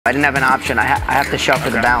I didn't have an option. I have to shove for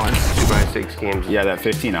the balance. 2x6 games. Yeah, that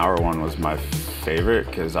 15-hour one was my favorite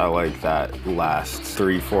because I like that last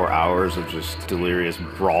 3-4 hours of just delirious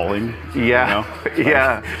brawling. Yeah, you know?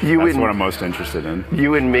 yeah. That's what I'm most interested in.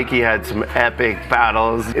 You and Mikki had some epic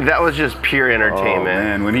battles. That was just pure entertainment. Oh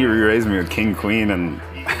man, when he re-raised me with King Queen and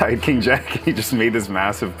I had King Jack, he just made this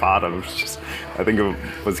massive pot of just, I think it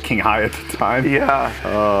was King High at the time. Yeah.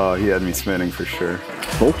 Oh, he had me spinning for sure.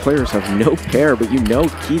 Both players have no pair, but you know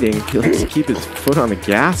Keating, he likes to keep his foot on the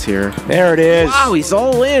gas here. There it is. Wow, he's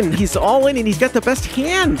all in. He's all in, and he's got the best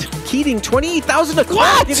hand. Keating, 28,000 to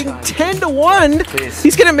call, giving 10 to 1. Please.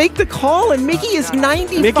 He's gonna make the call, and Mikki is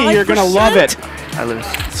 95%. Mikki, you're gonna love it. I lose.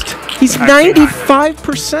 He's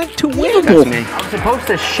 95% to winnable. I was supposed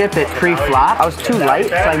to ship it pre-flop. I was too light,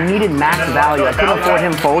 so I needed max value. I couldn't afford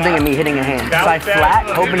him folding and me hitting a hand. So I flat,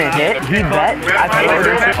 hoping it hit. He bet. I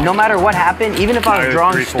floated. No matter what happened, even if I was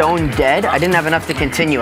drawing stone dead, I didn't have enough to continue.